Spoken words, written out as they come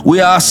We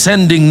are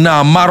ascending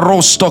now.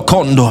 Marosto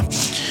kondo.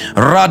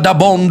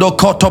 Radabondo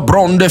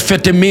kotobronde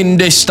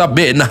feteminde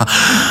stabena.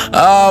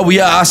 We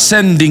are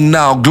ascending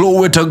now.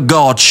 Glory to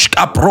God.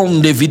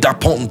 Skapronde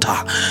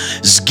vitaponta.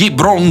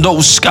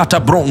 Skibrondo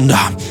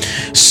skatabronda.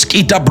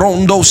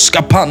 Skitabrondo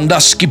skapanda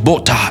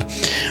skibota.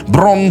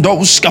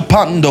 Brondo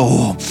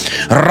skapando.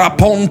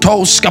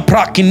 Raponto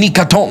skapraki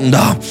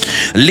nikatonda.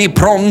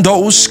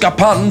 Liprondo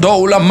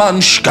skapando la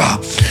manshka.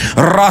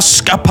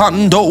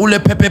 Raskapando le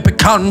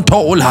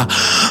pepepecantola.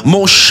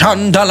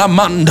 Moshanda la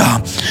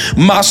manda.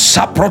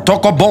 Massa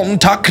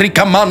protocobonta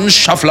krikaman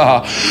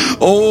shafla.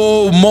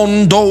 Oh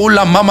mondo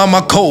la mama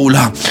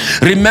makola.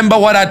 Remember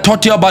what I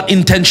taught you about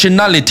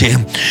intentionality.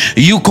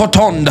 You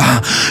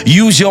kotonda.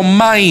 Use your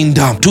mind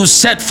to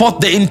set forth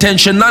the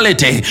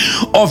intentionality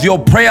of your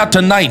prayer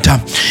tonight.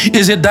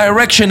 Is it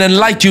direction and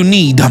light you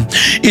need?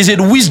 Is it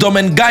wisdom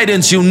and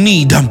guidance you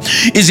need?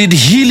 Is it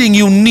healing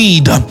you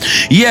need?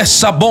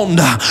 Yes,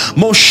 sabonda.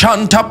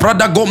 Moshanta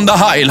pradagonda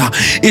haila.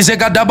 Is it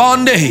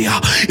gadabande?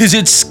 Is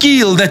it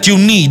skill that you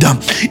need?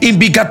 In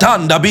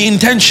bigatanda, be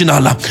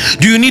intentional.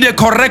 Do you need a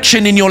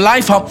correction in your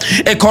life?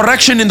 A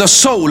correction in the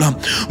soul?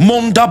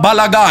 Monda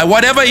balagai,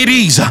 whatever it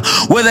is,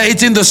 whether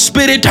it's in the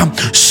spirit,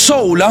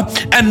 soul,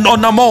 and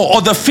onamo,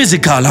 or the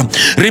physical.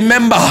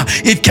 Remember,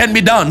 it can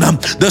be done.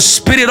 The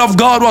Spirit of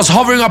God was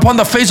hovering upon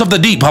the face of the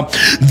deep.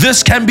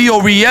 This can be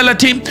your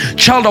reality,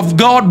 child of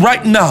God,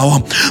 right now.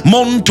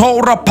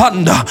 Montora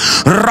panda,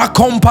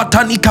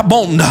 rakompatani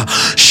kabonda,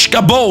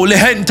 shkabo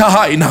lehenta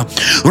haina,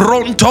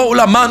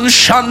 rontola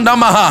manshanda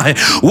mahai.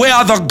 Where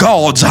are the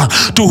gods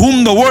to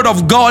whom the word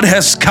of God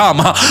has come?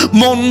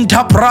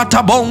 Monta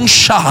prata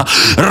bonsha,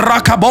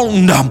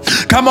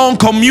 rakabonda. Come on,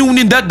 commune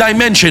in that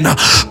dimension.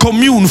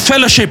 Commune,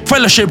 fellowship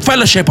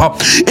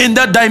in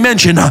that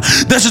dimension.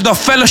 This is the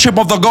fellowship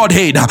of the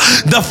Godhead,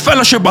 the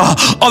fellowship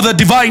of the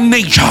divine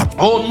nature.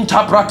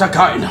 Onta prata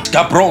kaina,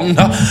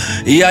 kapronda,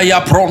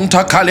 yaya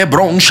pronta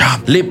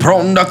calebronsha,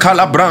 lipronda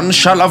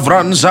calabransha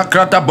lavranza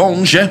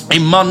kratabonge,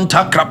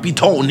 imanta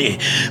krapitone,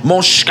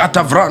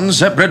 moskata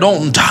vranze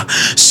bredonta,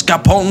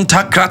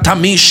 skaponta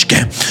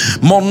kratamishke,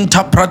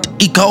 monta prat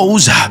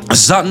ikoza,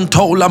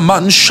 zantola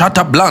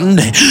manshata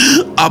blande,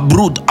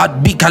 abrud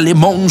adbika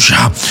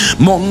limonja,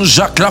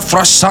 monja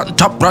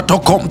klafrasanta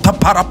pratokomta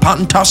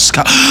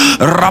parapantaska,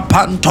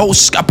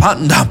 rapantoska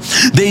panda.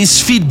 There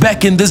is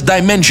feedback in this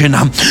dimension.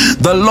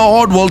 The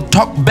Lord will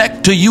talk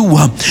back to you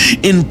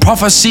in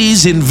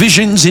prophecies, in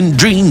visions, in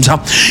dreams,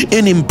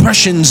 in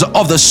impressions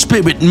of the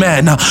spirit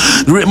man.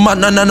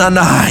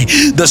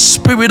 The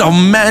spirit of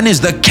man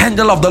is the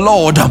candle of the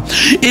Lord.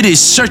 It is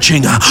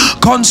searching,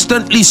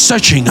 constantly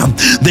searching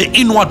the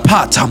inward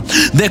part,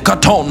 the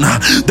katon.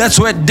 That's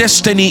where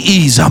destiny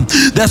is.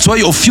 That's where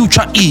your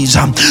future is.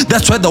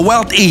 That's where the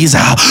wealth is.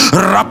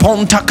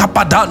 Raponta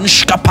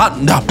kapadansh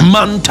kapanda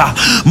manta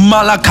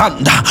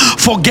malakanda.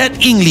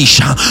 Forget English,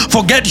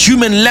 forget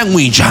human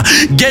language,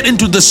 get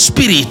into the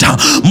spirit.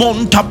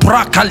 Monta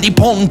praka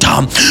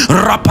liponta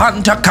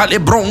rapanta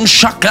kalebron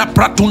shakla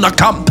pratuna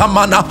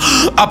kampamana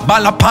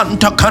abala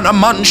panta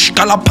kanamansh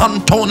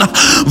kalapantona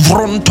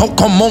vronto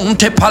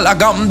komonte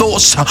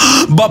palagandos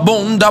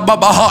babonda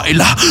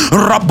babahaila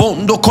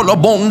rabondo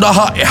kolobonda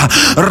haya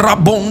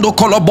rabondo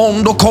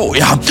kolobondo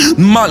koya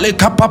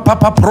maleka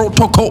papa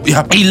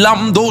protokoya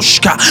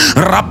ilamdoshka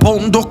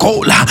rapondo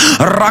kola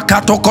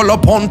rakato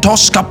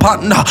kolopontos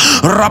kapanda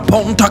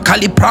raponta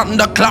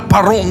kalipranda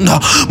klaparonda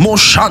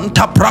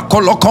moshanta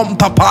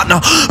prakolokompa pana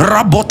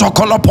raboto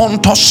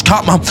kolopontos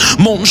kama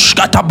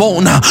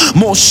monshkatabona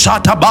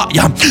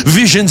mosatabaya.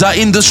 Visions are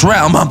in this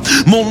realm.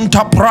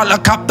 Monta prala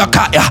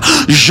kaptakaya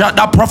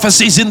jada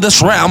prophecies in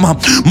this realm.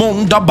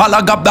 Monda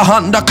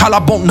balagabdahanda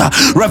kalabonda.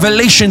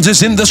 Revelations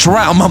is in this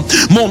realm.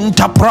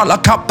 Monta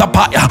prala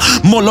kaptapaya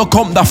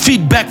molokom. The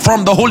feedback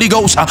from the Holy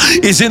Ghost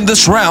is in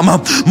this realm.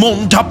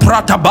 Monta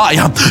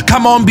pratabaya.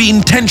 Come on, be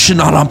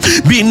intentional.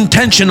 Be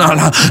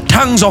intentional.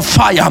 Tongues of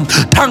fire.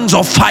 Tongues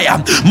of fire.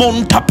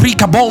 Monta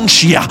prika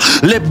bonshia.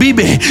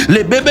 Lebibe.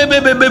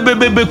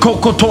 Lebebebebebebebe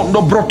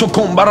kokotondo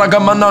brotokomba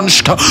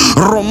ragamananshka.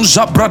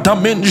 Ronza brata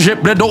menje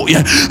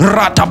bredoye.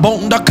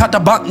 Ratabonda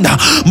katabanda.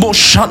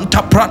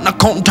 Moshanta prana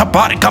konta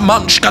parika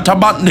manshka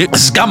tabande.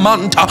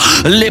 Sgamanta.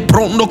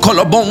 Lebrondo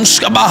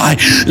kolobonska bai.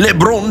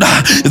 Lebronda.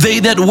 They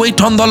that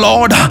wait on the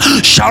Lord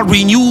shall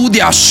renew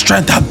their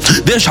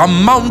strength. They shall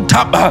mount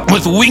up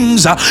with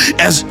wings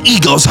as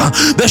eagles.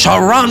 They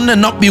shall run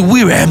and not be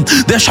weary.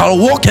 They shall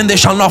walk and they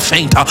shall not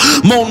faint.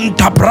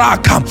 Monta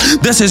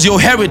braka. This is your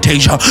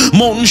heritage.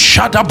 Mon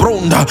shata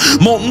bronda.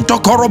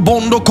 Monta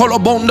korobondo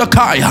kolobonda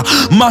kaya.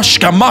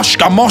 Mashka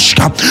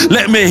moshka.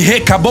 Let me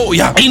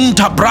hekaboya.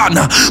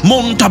 Intabrana.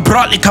 Monta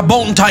bralika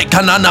bonta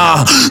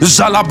kanana.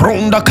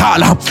 Zalabronda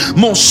kala.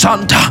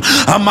 Mosanta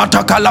Manta,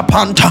 Amata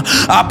Kalapanta,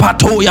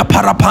 Apatoya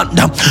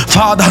Parapanda.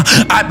 Father,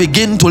 I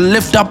begin to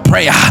lift up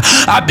prayer.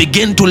 I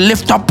begin to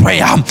lift up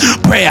prayer.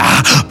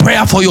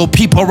 Prayer for your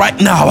people right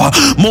now.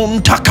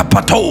 Montaka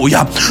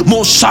Patoya,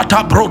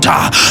 Mosata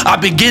Brota. I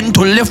begin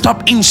to lift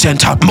up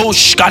incense.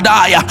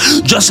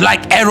 Moshkadaya, just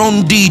like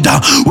Aaron did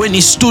when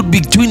he stood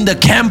between the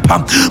camp,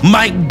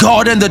 my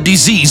God, and the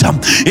disease.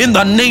 In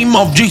the name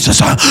of Jesus,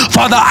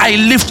 Father, I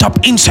lift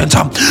up incense.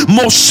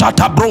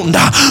 Mosata Bronda,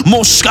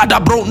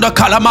 Moskada Bronda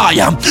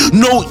Kalamaya.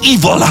 No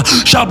evil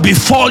shall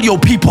befall your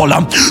people.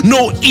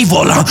 No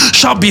evil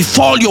shall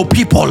befall your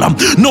people.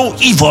 No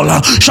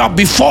evil shall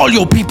befall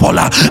your people.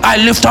 I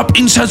lift up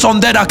incense on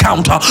that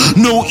account.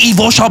 No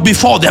evil shall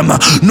befall them.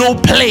 No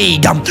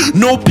plague,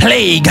 no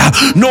plague,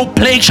 no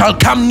plague shall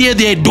come near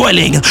their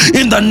dwelling.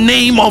 In the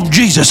name of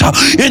Jesus,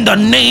 in the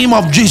name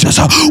of Jesus,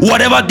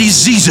 whatever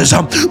diseases,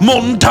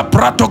 Monta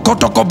Prato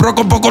Kotoko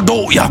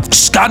Brokobogodoya,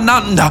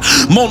 Skananda,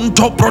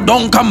 Monto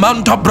Prodonka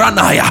Manta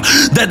Branaya,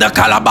 that the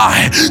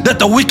Kalabai, that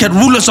the wicked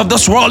rulers of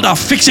this world are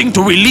fixing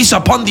to release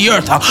upon the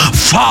earth.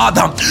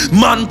 Father,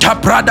 Manta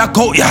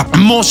Pradakoya,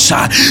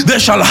 Mosa, they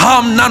shall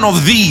harm none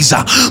of these.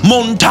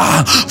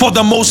 Monta, for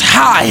the Most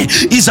High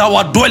is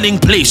our dwelling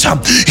place.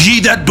 He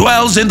that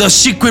dwells in the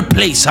secret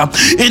place,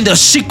 in the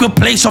secret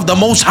place of the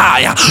Most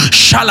High,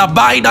 shall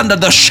abide under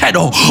the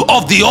shadow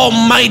of the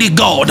Almighty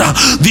God.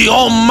 The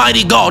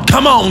Almighty God.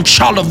 Come on,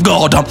 child of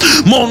God.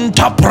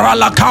 Monta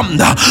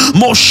Pralakamda,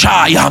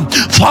 Moshaya.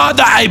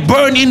 Father, I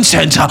burn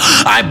incense.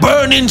 I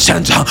burn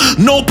incense.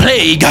 No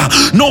plague,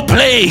 no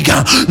plague,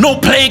 no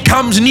plague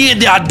comes near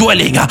their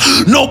dwelling.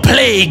 No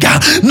plague,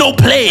 no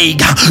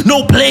plague,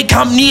 no plague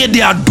come near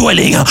their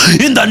dwelling.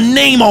 In the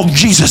name of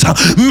Jesus,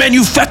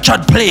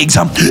 manufactured plagues,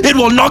 it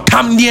will not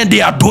come near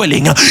their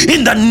dwelling.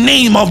 In the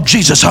name of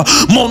Jesus,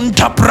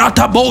 Monta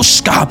Prata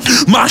Boska,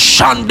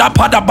 Mashanda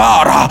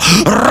Padabara,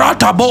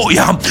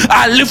 Rataboya.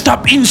 I lift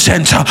up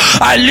incense.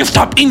 I lift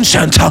up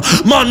incense.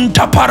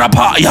 Manta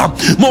Parapaya,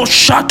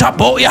 Moshata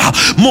Boya,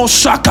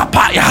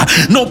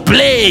 Mosakapaya. No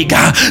plague,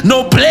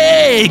 no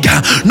plague,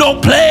 no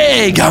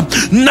plague.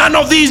 None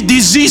of these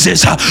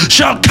diseases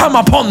shall come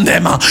upon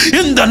them.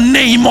 In the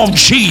name of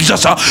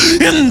Jesus.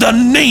 In the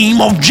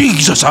name of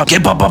Jesus.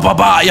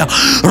 Kebababaya,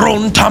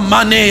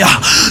 Rontamanea,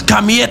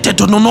 Kamiete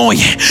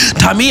Tononoye,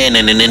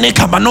 Tamiene Nene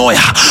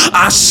Kabanoya,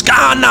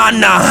 Askana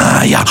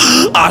Naya,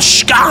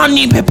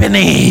 Ashkani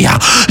Pepenea,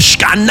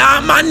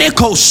 Shkanama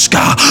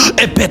Nekoska,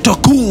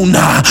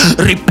 Epetokuna,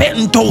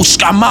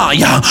 Repentoska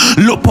Maya,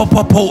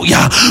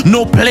 Lopopopoya.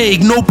 No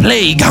plague, no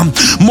plague.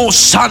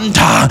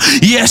 Mosanta,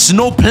 yes,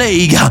 no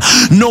plague,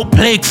 no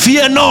plague.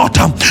 Fear not,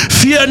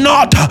 fear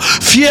not,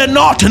 fear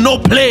not, no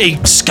plague.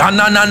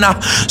 Skananana,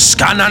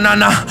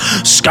 skananana,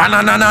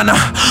 skananana,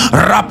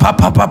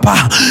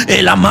 rapapapapa,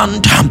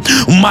 elamanta,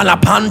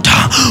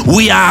 malapanta.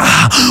 We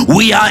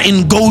are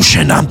in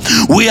Goshen.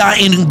 We are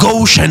in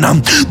Goshen,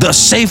 the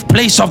safe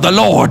place of the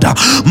Lord.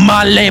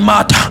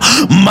 Malemata,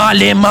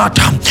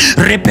 malemata,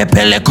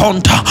 repepele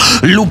konta,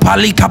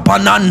 lupalika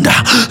pananda,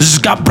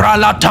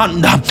 zgabrala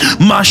tanda,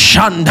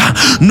 mashanda.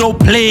 No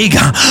plague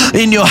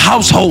in your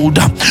household.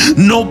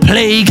 No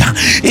plague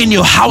in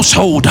your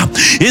household.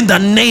 In the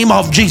name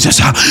of Jesus.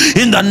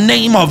 In the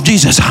name of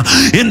Jesus.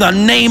 In the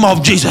name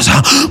of Jesus.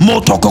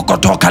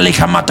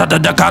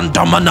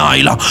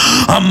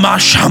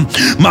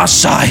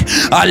 Masai.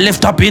 I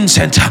lift up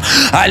incense.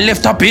 I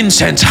lift up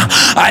incense.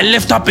 I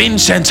lift up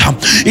incense.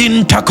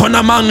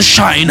 Intakonaman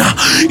shine.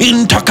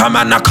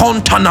 Intakamana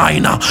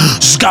kontanaina.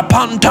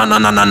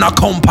 Skapantanana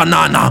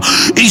kompanana.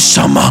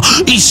 Isama.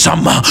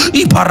 Isama.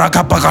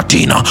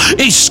 Iparakapagatina.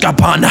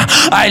 Iskapana.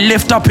 I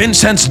lift up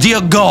incense,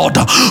 dear God.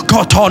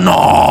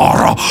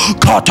 Kotonora.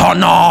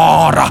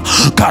 Kotonora.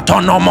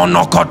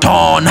 Kotonomono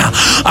kotona.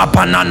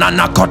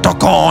 Apanana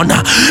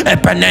kotokona.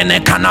 Epenene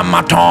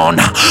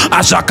kanamatona.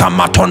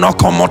 Azakamatono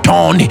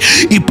komotoni.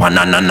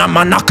 Ipanana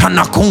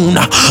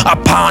manakanakuna.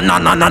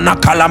 Apanana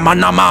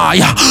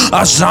kalamanamaya.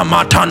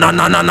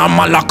 Azamatanana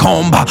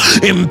malakomba.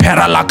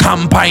 Imperala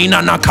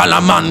campaigna na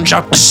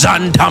kalamanja.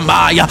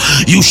 Zantamaya.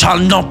 You shall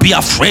not be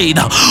afraid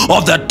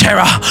of the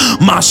terror.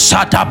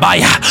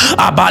 Masatabaya.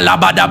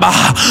 Abalabadaba.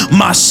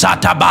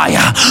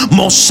 Masatabaya.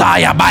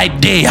 Mosiah by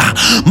day.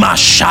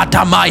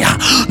 Mashatamaya.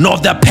 Nor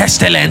the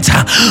pestilence.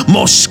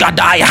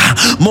 Moskadaya.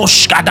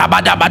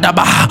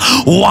 Moskadabadabadaba.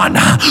 One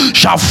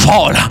shall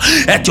fall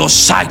at your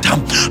sight.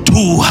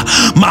 Two.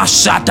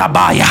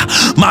 Masatabaya.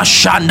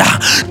 Mashanda.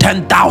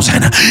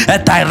 10,000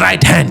 at thy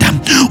right hand.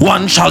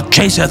 One shall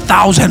chase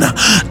 1,000.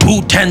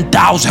 Two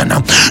 10,000.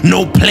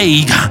 No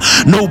plague.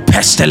 No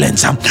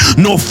pestilence.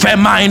 No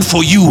famine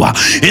for you.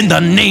 In the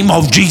name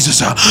of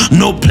Jesus.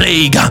 No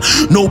plague.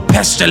 No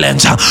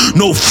pestilence.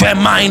 No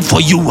famine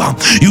for you.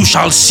 You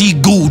shall see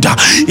good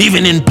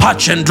even in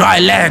parched and dry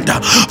land,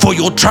 for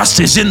your trust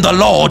is in the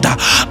Lord.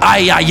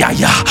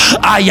 Ayayaya,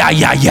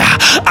 ayayaya,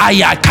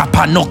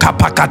 ayakapanoka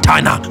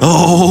pakatana.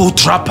 Oh,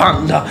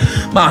 trapanda,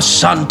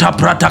 masanta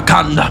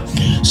pratakanda,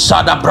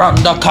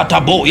 sadabranda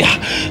kataboya,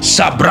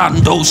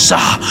 Sabrandosa,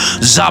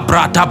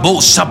 Zabrata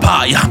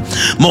Bosapaya,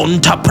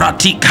 Monta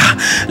Pratica,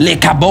 Le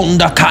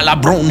Cabonda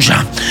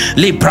Calabronja,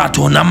 Le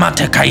Prato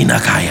Namate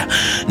Kainakaya,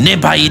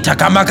 Nebaita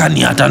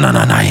Kamakaniata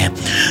Nananae,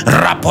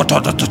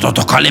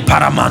 Rapototo Kale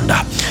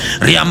Paramanda,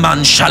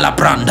 Riaman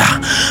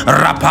Shalapranda,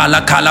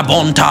 Rapala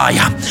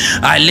Calabontaya.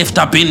 I lift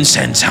up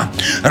incense,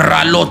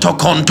 Raloto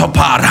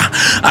Contopara,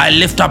 I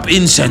lift up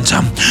incense,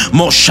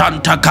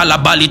 Moshanta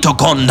Calabalito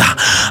Conda,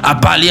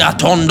 Abalia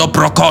Tondo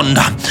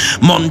Proconda,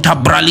 Monta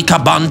Bralica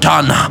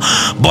Bantana,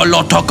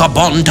 Bolotoca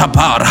Bonta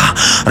Para,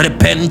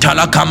 Repenta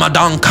la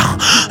Camadanca,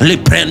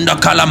 Liprenda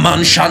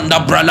Calamanshanda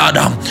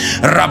Bralada,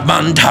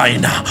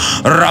 Rabantaina,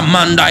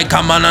 Ramandai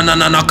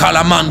Kamanana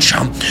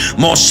Calamansha,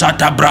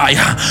 Mosata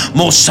Braya,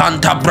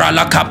 Mosanta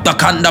Brala Capta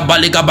Kanda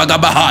Baliga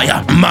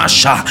Bagabahaya,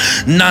 Masha,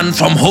 none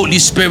from Holy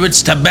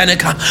Spirit's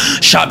tabernacle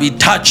shall be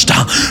touched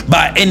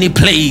by any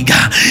plague.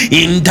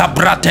 In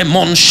Dabrate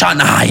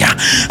Monshanaya,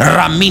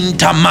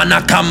 Raminta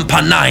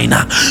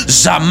Manakampanaina,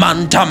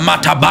 Zamanta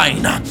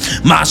Matabaina,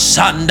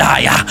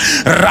 Masandaya,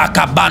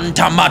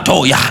 Rakabanta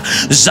Matoya,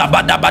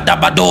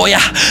 Zabadabadabadoya,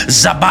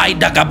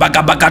 Zabaida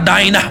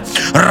Gabagabagadaina,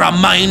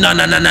 Ramaina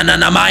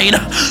Nananamaina,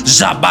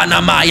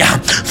 Zabanamaya.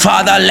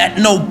 Father, let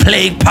no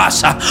plague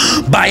pass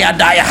by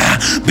Adaya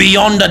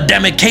beyond the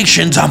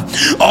demarcations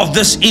of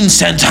this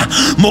incense.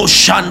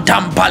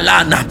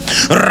 Moshantampalana,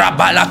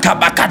 Rabala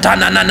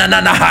Kabakatana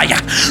Nananahaya,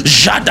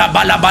 Jada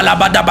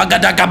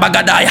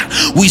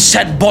Balabalabadabagadagabagadaya. We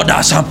set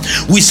borders,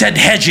 we set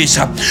hedges,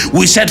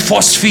 we set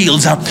force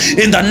fields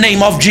in the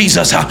name of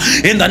Jesus.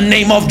 In the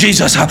name of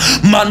Jesus,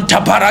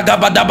 Manta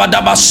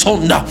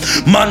Paragabadabadabasonda,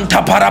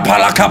 Manta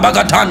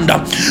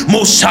Parapalakabagatanda,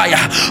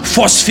 Mosiah,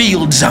 force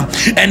fields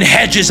and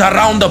hedges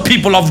around the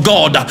people of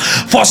God,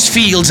 force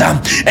fields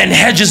and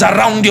hedges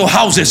around your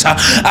houses,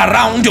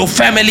 around your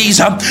families,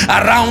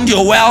 around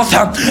your wealth,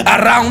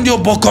 around your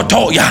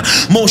Bokotoya,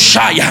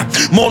 Moshaya,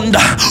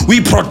 Monda.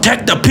 We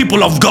protect the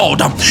people of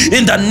God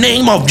in the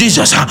name of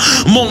Jesus.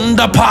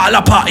 Monda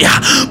Palapaya,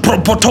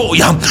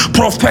 Propotoya,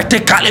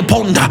 Prophetic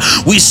Kaliponda.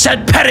 We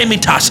set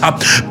perimeters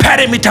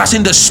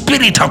in the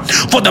spirit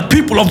for the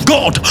people of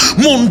God.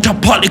 Monta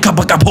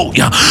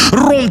Palikabagapoya,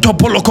 Ronto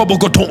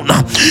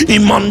Polokobogotona,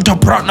 Imanta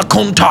Prana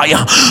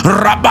Kontaya,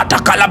 Rabata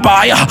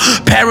Kalabaya,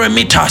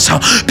 perimeters,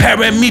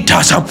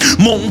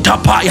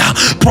 Montapaya,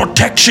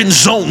 protection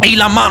zone,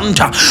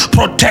 Ilamanta,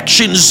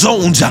 protection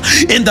zones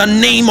in the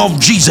name of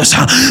Jesus.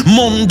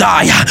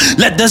 Mondaya,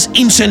 let this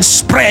incense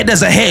spread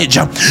as a hedge.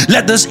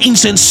 Let this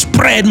incense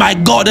spread, my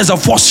God, as a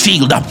force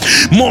field.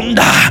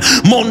 Monda,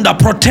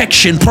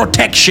 protection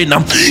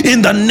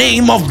in the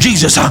name of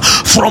Jesus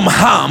from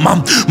harm.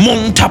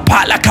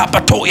 Montapala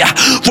Kapatoya,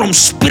 from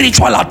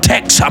spiritual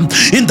attacks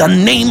in the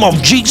name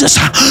of Jesus.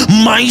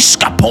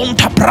 Maiska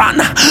Ponta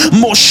Prana,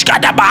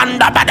 Moshkada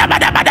Banda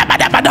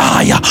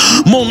Badabadabadabadaya,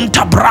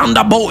 Monta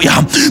Branda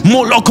Boya,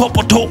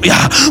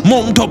 Molokopotoya,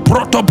 Monto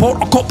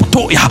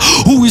Protoporokopotoya.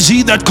 Who is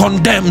he that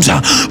condemns?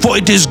 For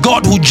it is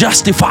God who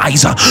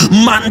justifies.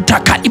 Manta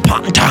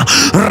Kalipanta,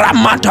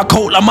 Ramata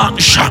Kola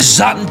Mansha,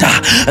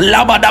 Zanda,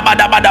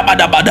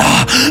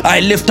 Labadabadabadabada. I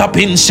lift up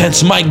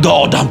incense, my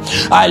God.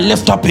 I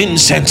lift up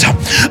incense.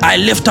 I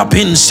lift up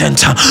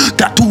incense.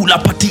 Katula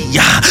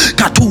Patia,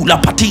 Katula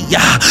Patia,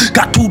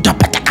 Katuta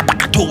Pataka.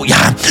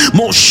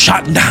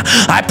 Moshanda,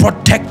 I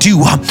protect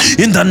you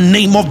in the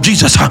name of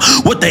Jesus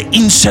with the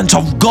incense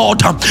of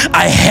God.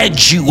 I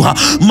hedge you,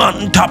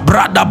 Manta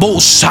Brada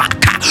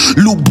Bosaka,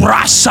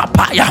 Lubrasa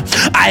Paya.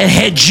 I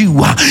hedge you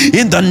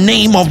in the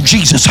name of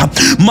Jesus,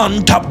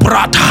 Manta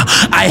Brada.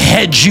 I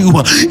hedge you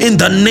in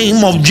the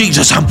name of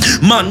Jesus,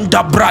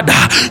 Manta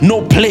Brada.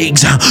 No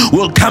plagues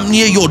will come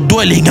near your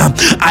dwelling.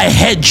 I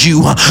hedge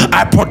you,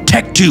 I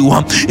protect you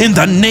in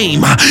the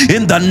name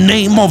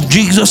of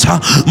Jesus.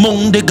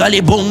 Monde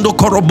Galibondo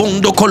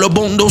Korobondo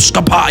Kolobondo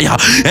Skapaya.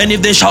 And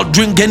if they shall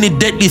drink any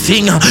deadly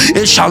thing,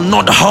 it shall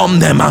not harm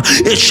them.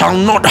 It shall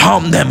not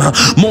harm them.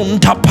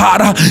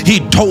 Montapara, he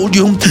told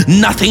you,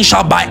 nothing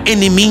shall by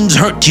any means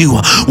hurt you.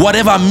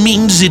 Whatever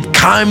means it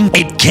came,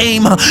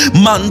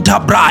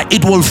 Mantabra,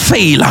 it will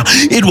fail.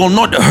 It will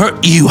not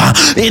hurt you.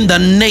 In the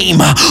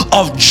name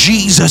of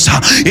Jesus.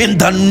 In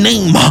the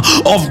name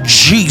of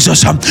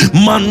Jesus.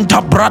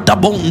 Mantabrata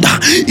Bonda.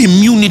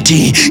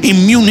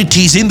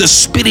 Immunities in the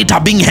spirit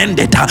are being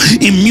handed.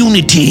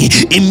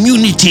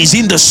 Immunities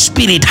in the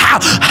spirit.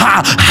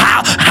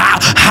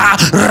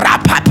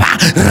 Rapapa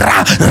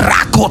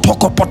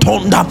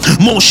Rakotokopotonda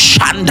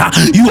Moshanda.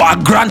 You are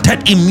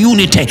granted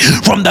immunity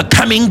from the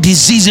coming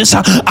diseases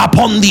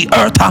upon the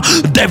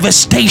earth,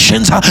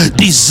 devastations,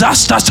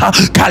 disasters,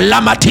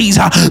 calamities.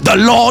 The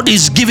Lord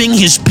is giving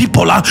his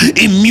people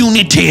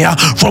immunity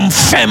from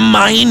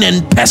famine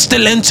and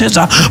pestilences,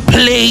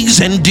 plagues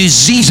and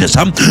diseases,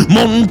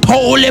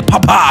 Montole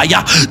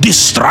Papaya,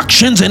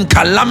 destructions and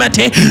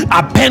calamity,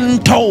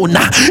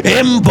 Apentona,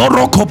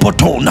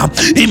 Emborokopotona.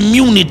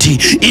 Immunity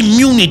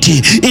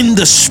in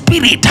the spirit.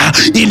 spirit,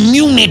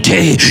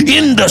 immunity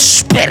in the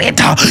spirit,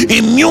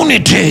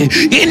 immunity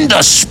in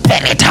the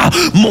spirit.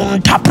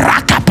 Monta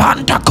praka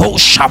panta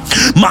kosha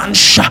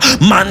mansha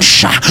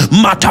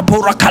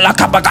matapura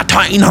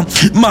kalakabagataina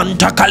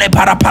manta kale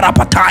para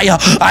pataya.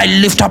 I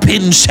lift up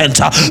incense.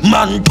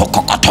 Manto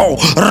kokoto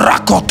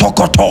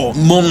rakotokoto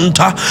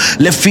monta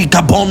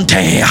lefika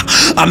bonte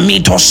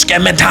amito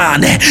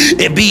skemetane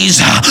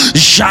ebiza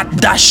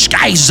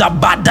jadashkaiza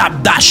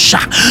badabdasha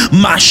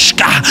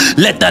mashka.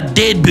 Let the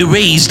dead be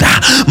raised.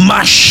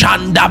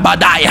 Mashanda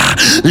badaya.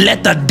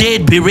 Let the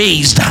dead be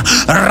raised.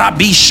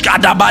 Rabishka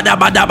da bada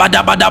bada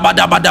bada bada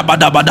bada bada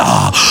bada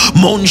bada.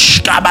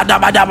 Monshka bada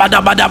bada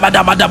bada bada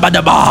bada bada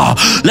bada bada.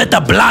 Let the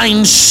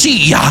blind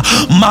see.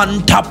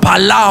 Manta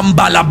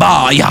palamba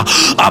labaya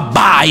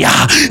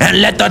abaya.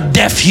 And let the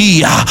deaf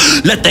hear.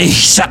 Let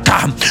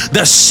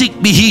the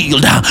sick be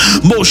healed.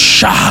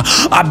 Mosha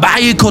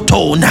abai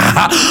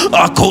kotona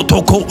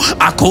akotoko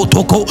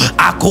akotoko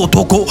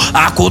akotoko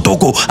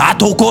akotoko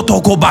atoko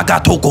toko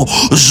bagatoko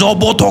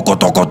zobo toko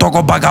toko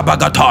toko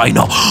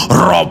bagabagataino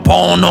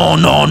ropono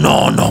no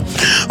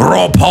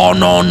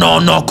ropono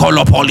no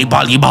kolopoli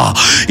baliba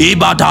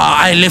ibada.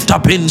 I lift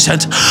up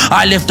incense.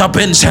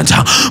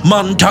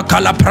 Manta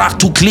kala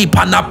pratu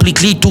klipa napli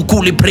klitu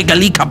kuli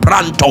pregalika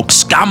pranto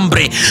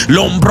scambre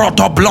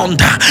lombroto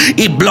blonda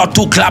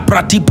iblotu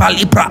klaprati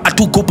palipra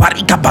atuku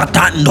parika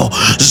batando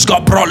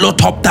zgopro lo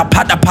top da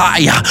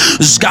padapaya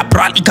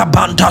zgapralika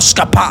banta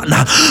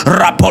skapana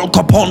rapol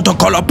koponto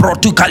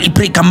koloprotu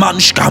kaliprika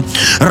manshka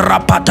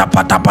rapata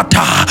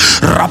patapata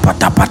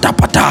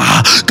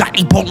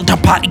kaliponta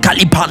pari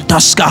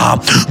kalipantaska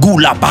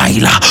gula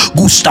baila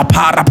gusta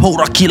para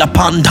pora kila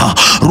panda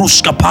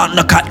ruska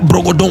panda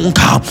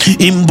kalibrogodonka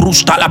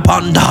imbrusta la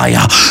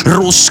pandaya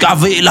ruska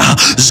vela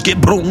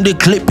zgebronde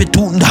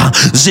klepetunda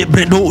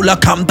zebredola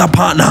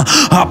kamtapana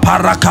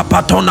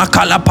aparakapatona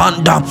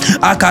kalapanda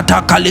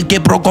akatakali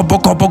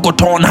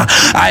brokobokobokotona.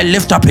 I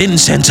lift up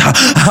incense.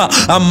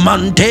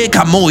 Amante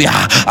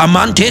kamoya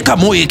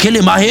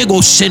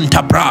kilimahego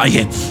senta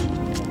praye.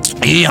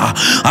 Yeah,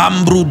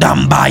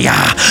 ambrudambaya,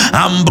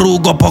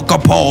 ambrugo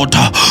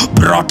pocopoto,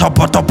 broto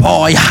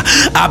potopoya,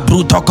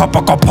 abruto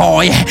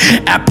copocopoya,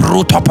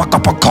 abruto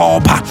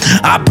pocopocoba,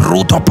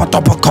 abruto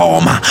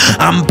potopocoma,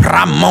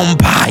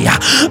 ampramompaya,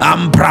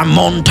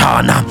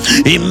 ampramontana,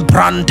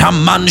 impranta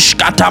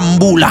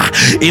manshkatambula,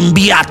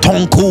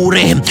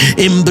 imbiatoncure,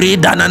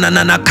 imbrida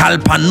nanana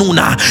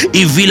kalpanuna,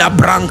 ivila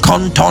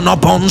brancontono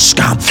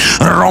bonska,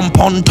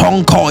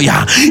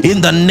 rompontonkoya.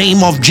 In the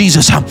name of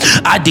Jesus,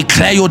 I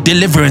declare your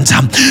deliverance.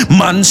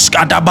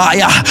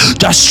 Manskadabaya,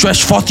 just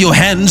stretch forth your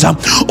hands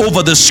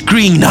over the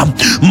screen.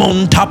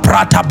 Monta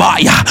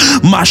pratabaya,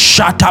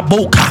 mashata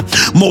boka,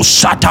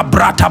 mosata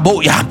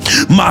brataboya,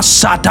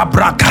 masata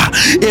braka.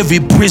 Every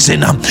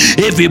prison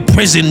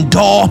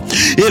door,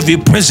 every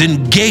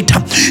prison gate,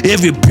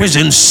 every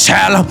prison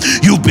cell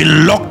you've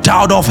been locked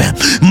out of,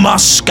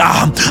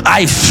 Maska,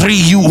 I free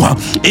you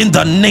in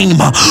the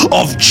name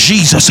of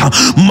Jesus.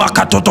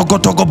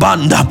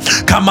 Makatotokotokobanda,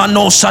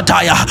 kamano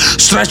sataya.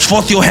 Stretch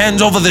forth your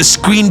hands over the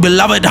screen,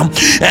 beloved,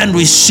 and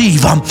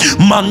receive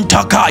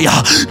mantakaya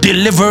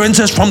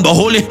deliverances from the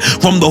Holy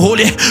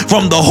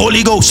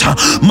Ghost.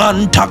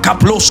 Mantaka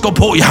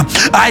ploskopoya.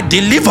 I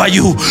deliver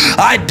you.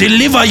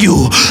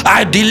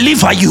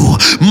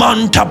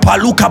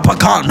 Mantapaluka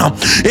pakana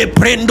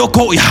eprendo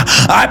koya.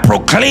 I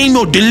proclaim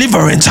your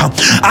deliverance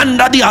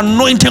under the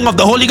anointing of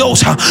the Holy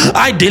Ghost.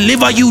 I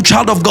deliver you,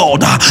 child of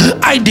God.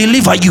 I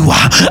deliver you.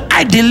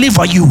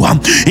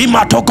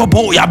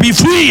 Imatokopoya. Be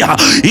free.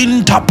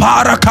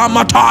 Intapara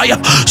kamataya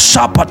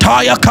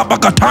sapataya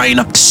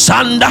kabakataina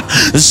sanda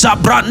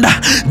zabranda.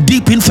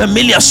 Deep in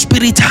familiar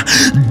spirit,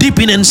 deep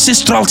in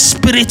ancestral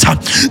spirit,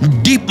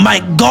 deep, my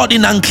God,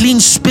 in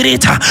unclean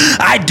spirit,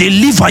 I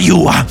deliver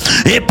you.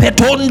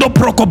 Epetondo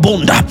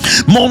prokobonda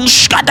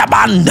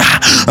monskadabanda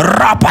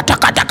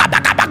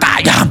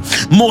rapatakatakabakabagaya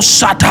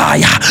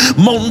mosataya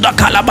monda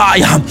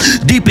kalabaya.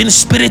 Deep in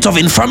spirit of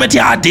infirmity,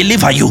 I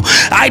deliver you.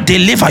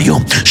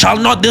 Shall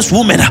not this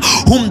woman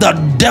whom the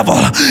devil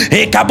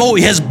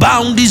Ekaboy has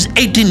bound these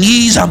 18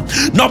 years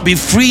not be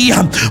free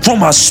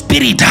from her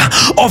spirit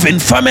of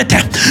infirmity?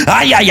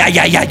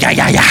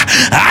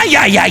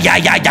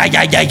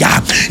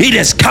 It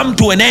has come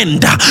to an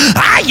end.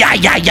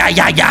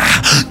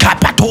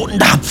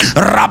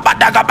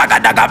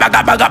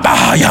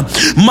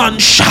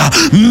 Mansha,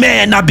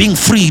 men are being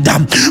freed,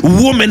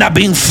 women are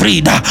being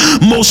freed,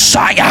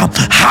 Mosiah,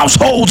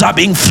 households are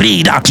being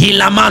freed,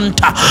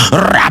 Kilamanta,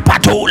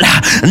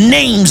 Rapatola,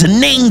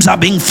 names are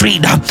being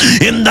freed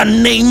in the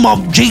name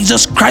of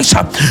Jesus Christ.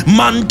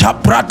 Manta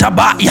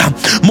pratabaya,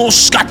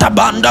 Moskata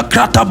banda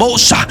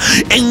kratabosa.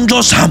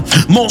 Angels,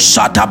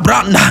 Mosata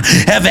branda,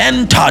 have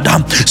entered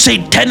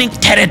satanic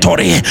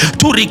territory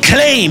to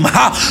reclaim,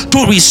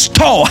 to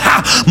restore,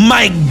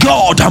 my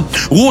God,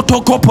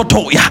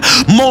 Wotokopotoya,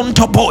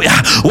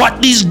 Montopoya,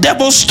 what these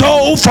devils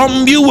stole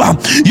from you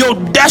your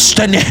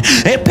destiny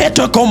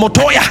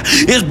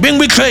is being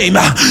reclaimed,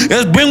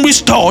 is being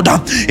restored.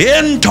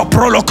 Into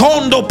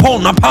prolocondo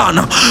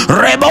ponapana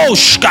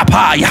rebosh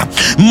kapaya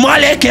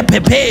maleke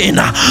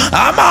pepena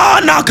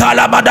amana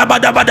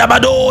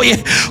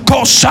kalabadabadabadoye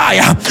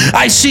kosaya.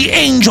 I see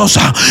angels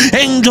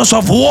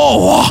of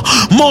war,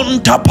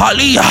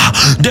 Montapalia,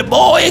 the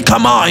boy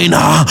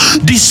Kamina,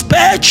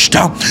 dispatched,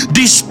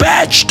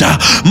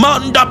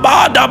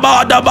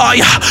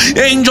 Mandabadabadabaya,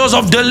 angels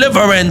of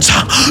deliverance,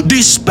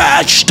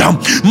 dispatched,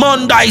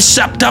 Mondai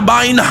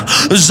Septabina,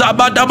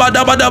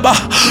 Zabadabadabadaba,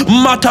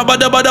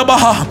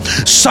 Matabadabadabaha,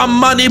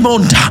 Samani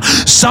Monta,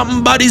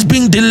 somebody's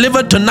being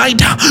delivered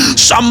tonight,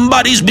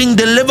 somebody's being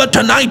delivered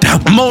tonight,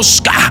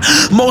 Mosca,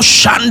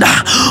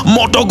 Moshanda,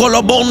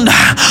 Motogolobonda,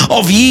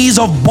 of years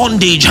of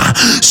bondage.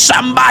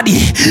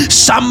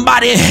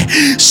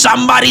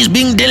 Somebody's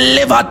being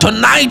delivered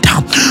tonight.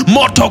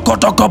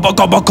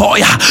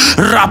 Motokotokobokobokoya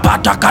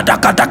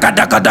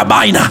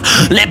rapatakadakadakadabaina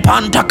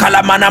lepanta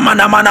kalamana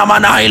mana mana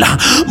manaila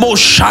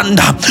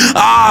moshanda.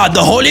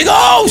 The Holy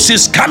Ghost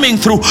is coming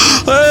through.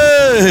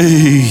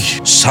 Hey,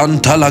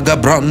 Santa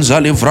Lagabranza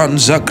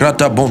livranza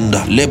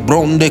kratabonda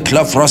lebronde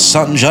clafra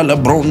sanja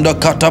lebronda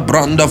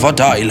katabranda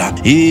vadaila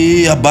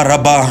ia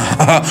baraba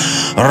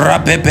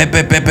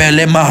rapepepepe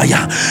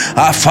lemaya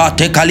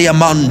afate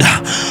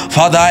kaliamanda.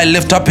 Father, I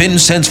lift up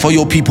incense for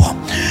your people.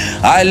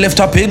 I lift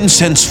up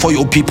incense for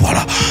your people.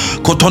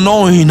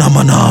 Kotonoina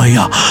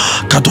manaya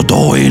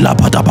katodoila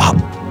badaba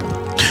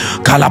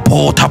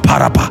kalapota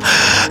parapa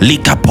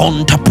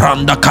likaponta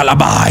pranda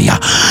kalabaya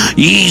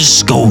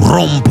isgo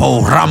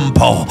rompo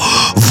rampo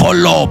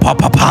volopa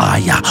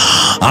papaya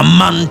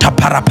amanta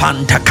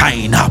parapanta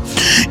kaina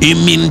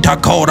iminta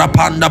kora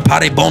panda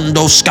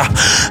paribondoska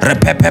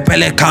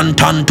repepepele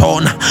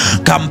cantantona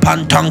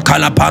campantan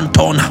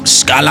calapantona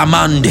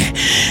scalamande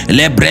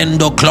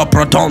lebrendo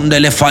cloprotonde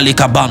le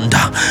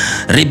falicabanda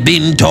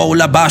ribinto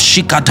la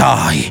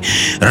bashikatai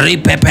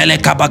ripepele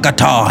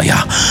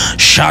kabagataya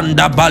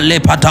shanda balle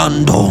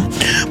patando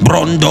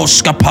brondo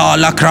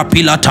scapala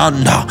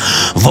crapilatanda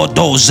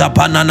vodoza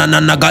panana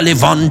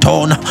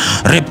nagalivantona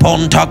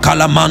reponta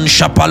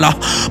calamansha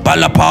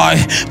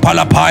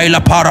palapai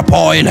la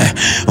parapoile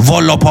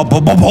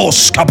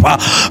volopoboboscapa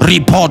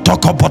ripoto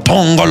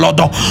copotongo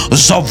lodo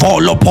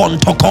zovolo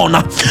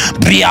pontocona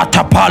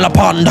briata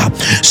palapanda.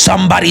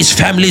 Somebody's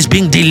family is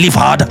being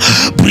delivered.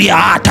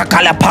 Briata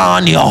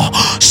calapanio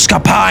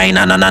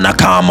scapaina nanana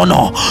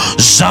camono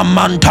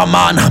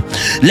zamantamana.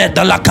 Let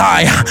the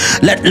lakaya,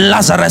 let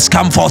Lazarus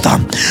come forth.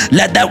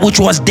 Let that which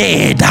was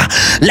dead,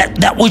 let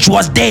that which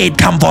was dead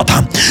come forth.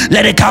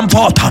 Let it come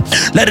forth.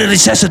 Let it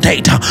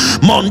resuscitate.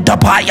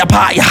 Montapaya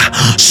paya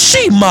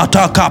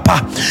simata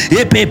kapa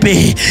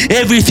epepe.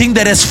 Everything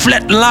that is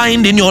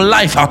flatlined in your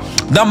life,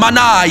 the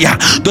manaya,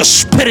 the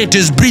spirit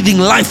is breathing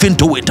life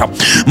into it.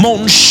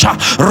 Monsha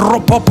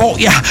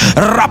ropopoya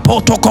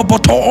rapoto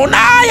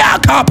kopotonaya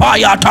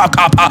kapaya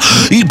takapa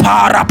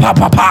ipara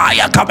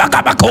papaya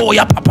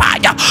kabakabakoya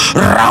papaya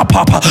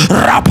rapapa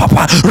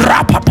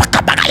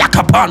kabakaya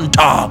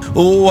kapanta.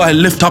 Oh, I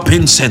lift up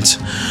incense.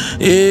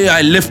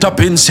 I lift up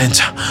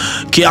incense.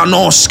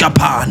 Kianos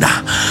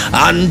kapana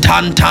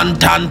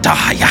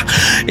antantantantaya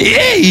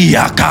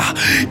eyaka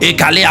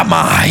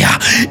ekaliamaya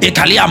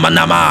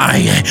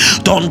ekaliamanamaya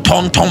ton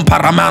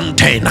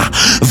paramantena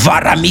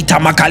varamita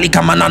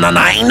makalika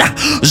mananaina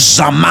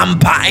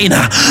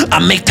zamampaina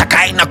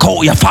ametakaina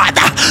koya.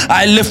 Father,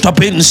 I lift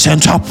up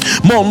incense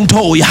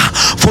montoya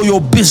for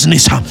your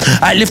business.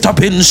 I lift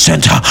up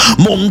incense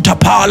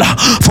montapala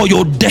for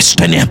your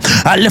destiny.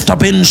 I lift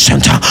up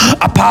incense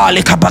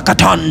apale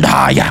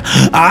kabakatandaya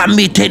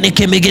amitene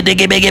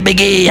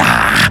kemegedegedegea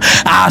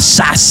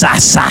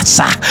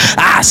asasa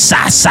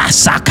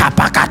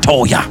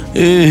kapakatoya.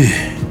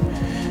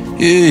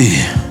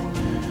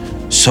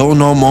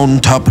 Sono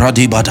monta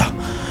pradibada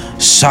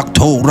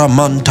saktora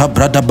manta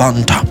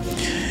bradabanta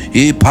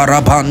e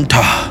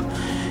parabanta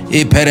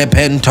e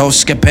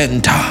perepentos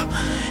kepenta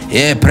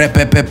e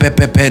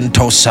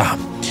prepepepepentosa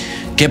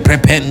ke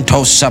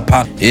prepentosa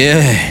pa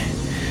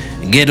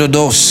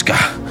gedodoska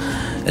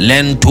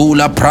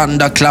lentula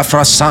pranda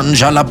clafra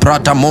sanja la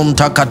prata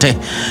monta kate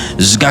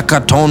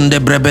zgakatonde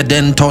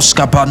brebedentos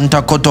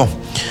kapanta koto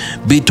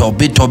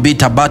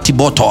bita bati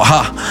boto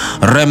ha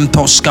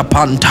remtos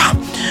kapanta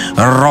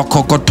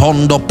roko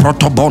kotondo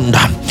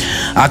protobonda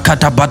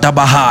akatabada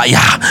bahaya.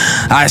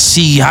 I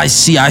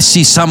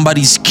see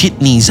somebody's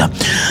kidneys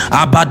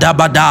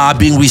abadabada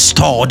being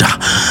restored.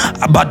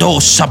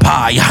 Abado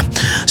sapaya,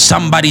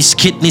 somebody's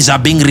kidneys are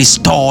being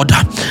restored.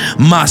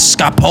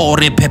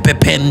 Mascapore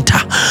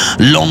pepepenta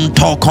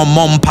lonto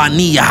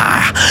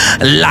komompania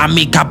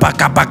lamika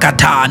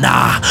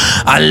pakapakatana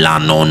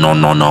alano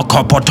no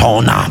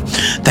kopotona.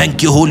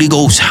 Thank you, Holy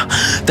Ghost.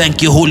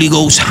 Thank you, Holy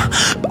Ghost.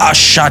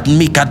 Ashad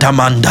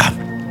mikatamanda.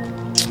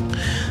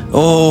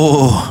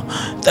 Oh,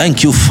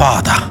 thank you,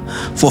 Father,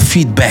 for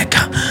feedback.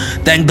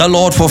 Thank the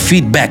Lord for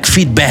feedback.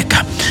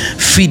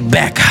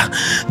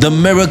 The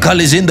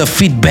miracle is in the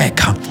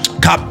feedback.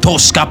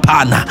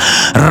 kaptoskapana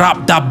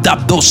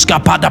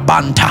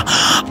rabdabdabdoskapadabanta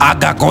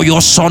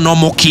agagoyosono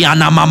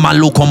mokiana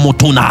mamaluko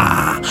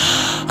mutuna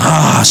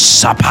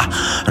sapa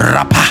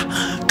rapa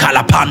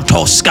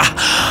kalapantoska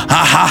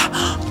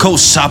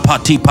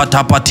kosapati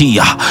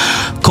patapatia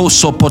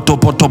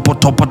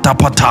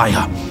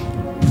kosopotopotopotopotapataya.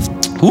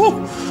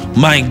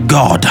 My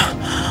God,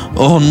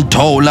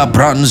 ontola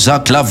branza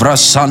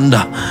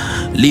clavrasanda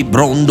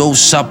librondo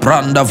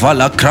sapranda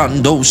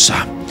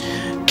valacrandosa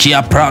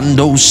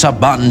kiaprando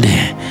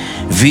sabande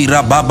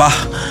vira baba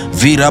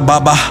vira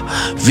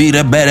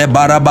bere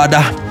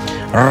barabada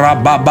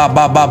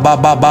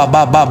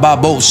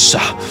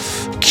rabababababababababosa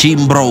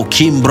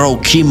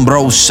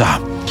kimbrosa.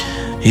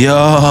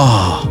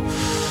 Yeah,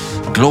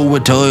 glory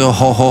to your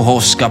ho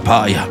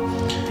skapaya.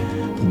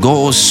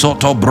 Go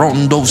soto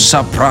brondo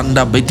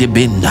sapranda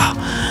betibinda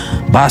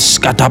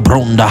baskata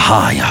bronda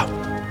haya.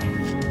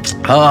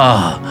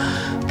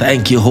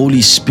 Thank you,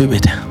 Holy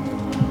Spirit.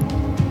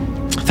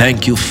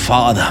 Thank you,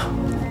 Father.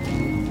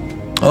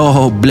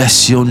 Oh,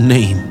 bless your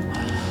name.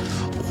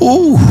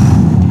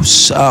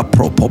 Sa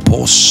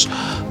propopos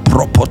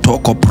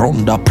propotoko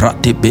pronda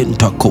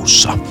pratibenta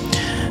cosa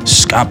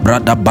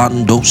skabrada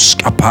bando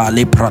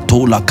skapale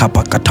pratola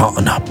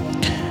kapakatana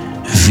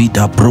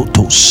vida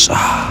brotosa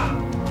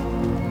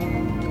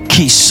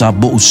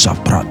kisabosa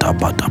prata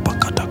bada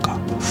bakataka.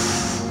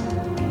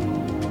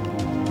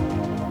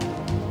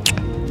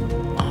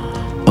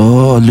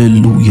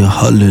 Hallelujah,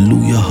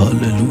 hallelujah,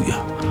 hallelujah.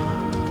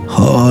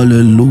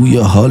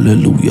 Hallelujah,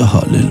 hallelujah,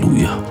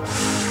 hallelujah.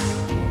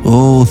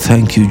 Oh,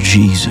 thank you,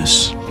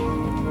 Jesus.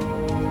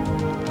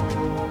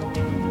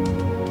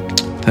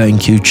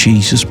 Thank you,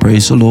 Jesus.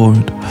 Praise the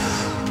Lord.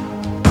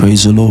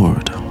 Praise the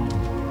Lord.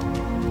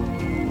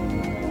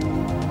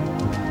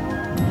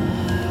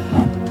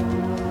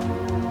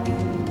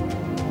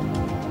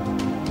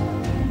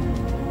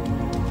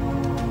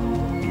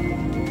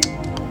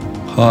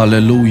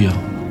 Hallelujah.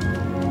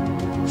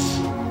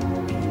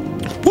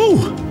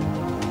 Woo!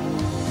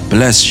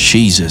 Bless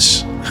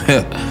Jesus.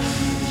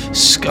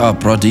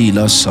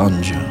 Scapradila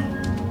Sanja.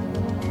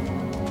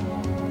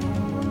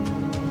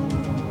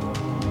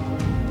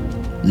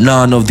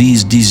 None of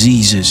these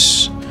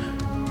diseases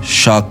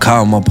shall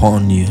come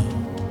upon you.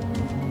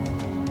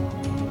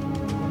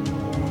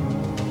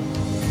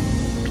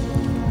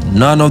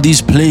 None of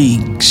these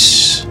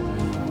plagues,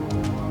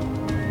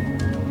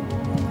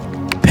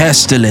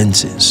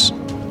 pestilences,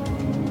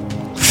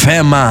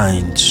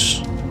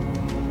 famines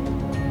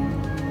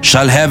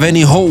shall have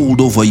any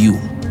hold over you.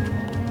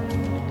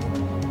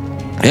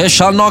 It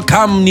shall not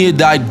come near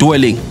thy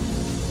dwelling,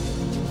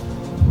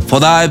 for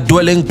thy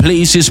dwelling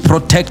place is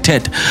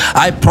protected.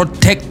 I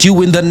protect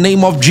you in the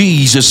name of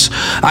Jesus.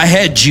 I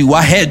hedge you,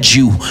 I hedge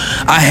you,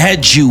 I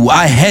hedge you,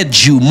 I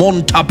hedge you.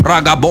 Monta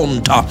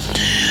Pragabonta.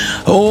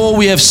 Oh,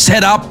 we have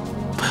set up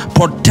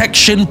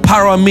protection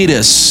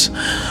parameters.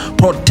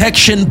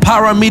 Protection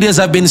parameters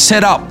have been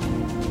set up.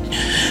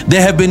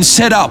 They have been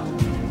set up.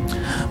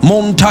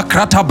 Monta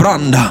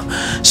Kratabranda.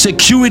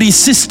 Security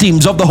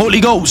systems of the Holy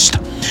Ghost.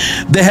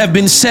 They have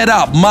been set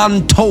up.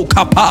 Manto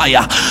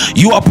Kapaya.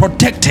 You are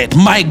protected.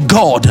 My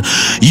God.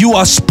 You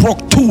are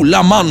Sproktu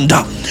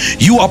Lamanda.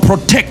 You are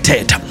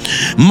protected.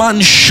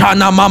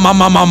 Manshana Mama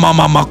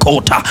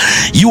Makota.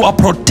 You are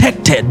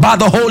protected by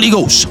the Holy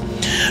Ghost.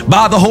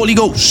 By the Holy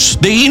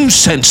Ghost. The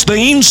incense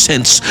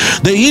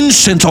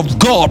of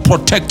God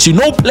protects you.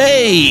 No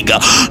plague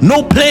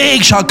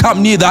shall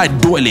come near thy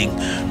dwelling.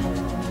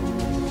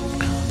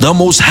 The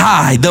Most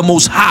High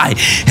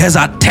has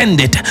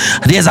attended.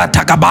 There's a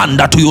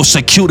takabanda to your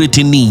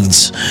security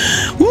needs.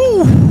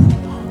 Woo.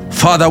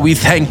 Father, we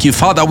thank you.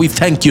 Father, we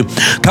thank you.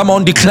 Come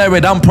on, declare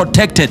it. I'm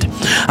protected.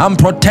 I'm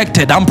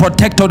protected. I'm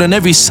protected on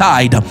every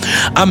side.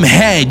 I'm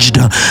hedged.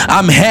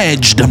 I'm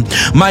hedged.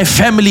 My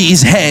family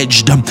is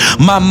hedged.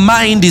 My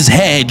mind is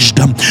hedged.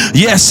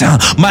 Yes,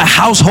 my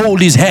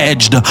household is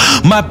hedged.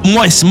 My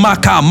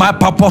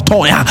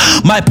papotoya,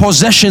 my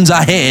possessions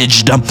are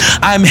hedged.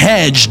 I'm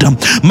hedged.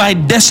 My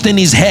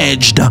destiny is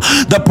hedged.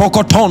 The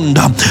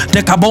prokotonda,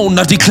 the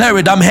kabonda, declare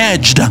it. I'm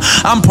hedged.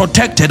 I'm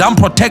protected. I'm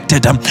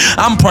protected. I'm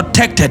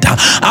protected.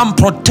 I'm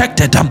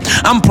protected.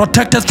 I'm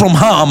protected from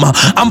harm.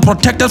 I'm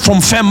protected from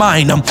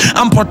famine.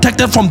 I'm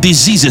protected from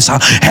diseases.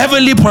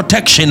 Heavenly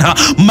protection.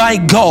 My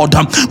God.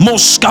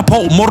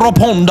 Moskapo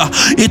moroponda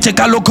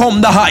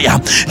itekalokonda haya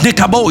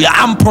dekaboya.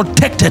 I'm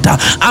protected.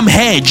 I'm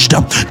hedged.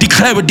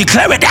 Declare it.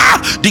 Declare it.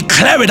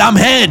 Declare it. I'm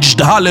hedged.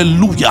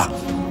 Hallelujah.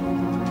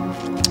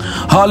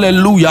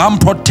 Hallelujah. I'm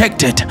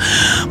protected.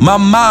 My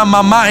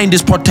mind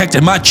is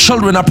protected. My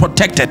children are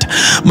protected.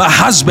 My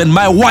husband,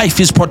 my wife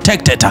is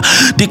protected.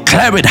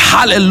 Declare it.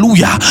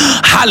 Hallelujah.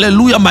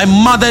 Hallelujah. My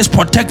mother is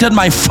protected.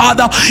 My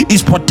father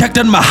is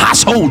protected. My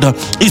household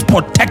is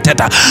protected.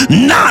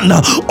 None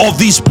of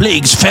these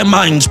plagues,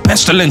 famines,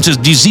 pestilences,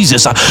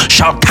 diseases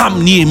shall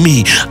come near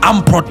me.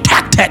 I'm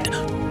protected.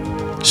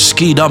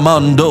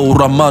 Skidamando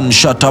Raman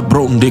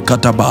Shatabronde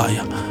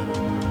Katabaya.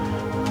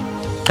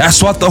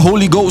 That's what the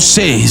Holy Ghost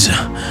says.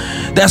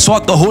 That's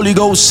what the Holy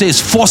Ghost says.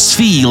 Force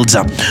fields,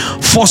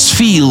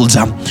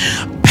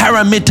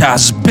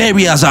 Parameters,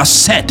 barriers are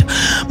set.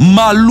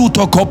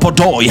 Maluto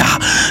kopodoya.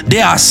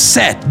 They are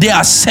set. They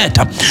are set.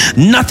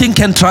 Nothing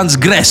can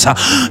transgress.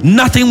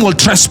 Nothing will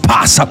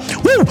trespass.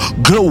 Woo!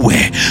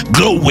 Glory,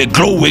 glory,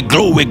 glory,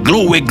 glory,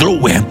 glory,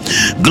 glory,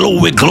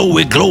 glory,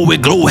 glory, glory,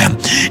 glory.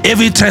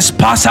 Every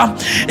trespasser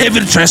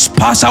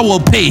will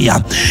pay.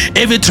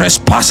 Every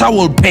trespasser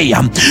will pay.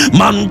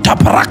 Manta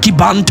paraki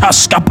banta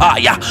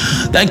skapaya.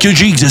 Thank you,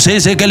 Jesus.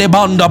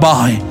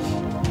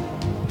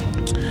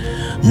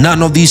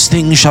 None of these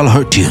things shall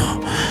hurt you.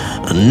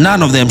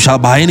 None of them shall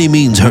by any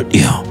means hurt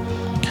you.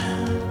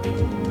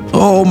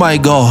 Oh my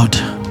God.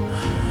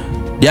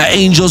 There are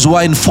angels who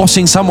are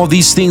enforcing some of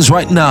these things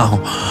right now.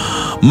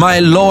 My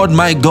Lord,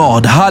 my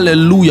God.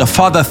 Hallelujah.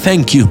 Father,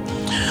 thank you.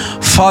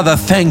 Father,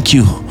 thank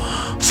you.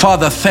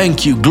 Father,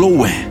 thank you.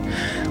 Glory.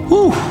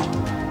 Woo.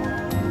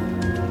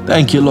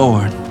 Thank you,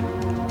 Lord.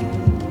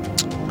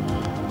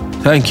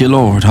 Thank you,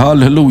 Lord.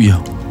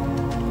 Hallelujah.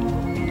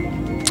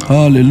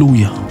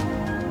 Hallelujah.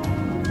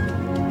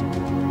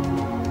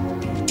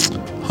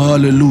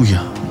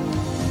 Hallelujah.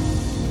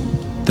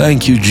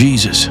 Thank you,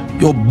 Jesus.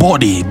 Your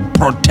body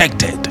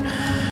protected.